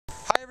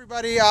Hi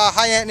everybody,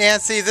 hi Aunt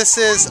Nancy. This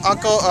is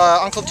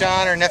Uncle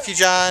John or Nephew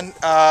John.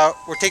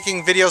 We're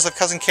taking videos of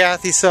Cousin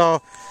Kathy.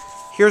 So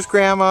here's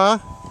Grandma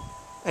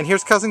and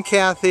here's Cousin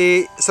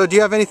Kathy. So do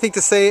you have anything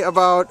to say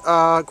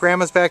about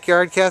Grandma's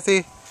backyard,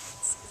 Kathy?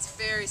 It's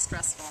very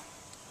stressful.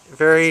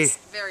 Very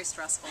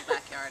Stressful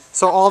backyard.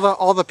 So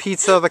all the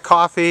pizza, the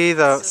coffee,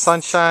 the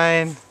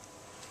sunshine.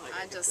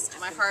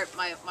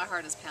 My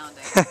heart is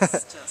pounding.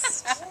 It's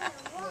just.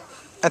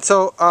 And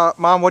so,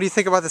 Mom, what do you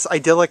think about this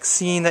idyllic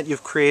scene that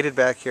you've created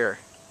back here?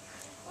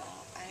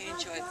 I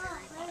enjoy it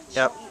very much.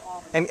 Yep.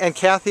 And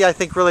Kathy, I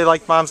think, really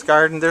liked Mom's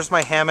garden. There's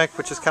my hammock,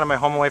 which is kind of my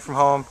home away from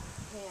home.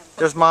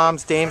 There's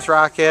Mom's Dame's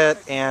rocket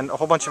and a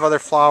whole bunch of other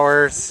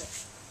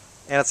flowers.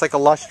 And it's like a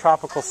lush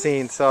tropical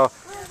scene. So,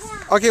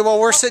 okay, well,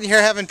 we're sitting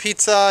here having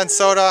pizza and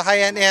soda. Hi,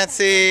 Aunt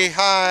Nancy.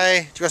 Hi. Do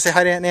you want to say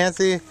hi to Aunt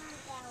Nancy?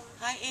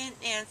 Hi,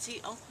 Aunt Nancy,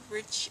 Uncle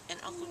Rich, and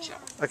Uncle Joe.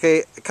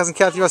 Okay, Cousin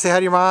Kathy, you want to say hi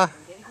to your ma?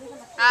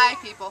 Hi,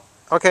 people.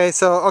 Okay,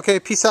 so,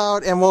 peace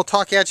out, and we'll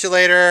talk at you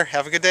later.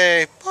 Have a good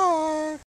day. Bye.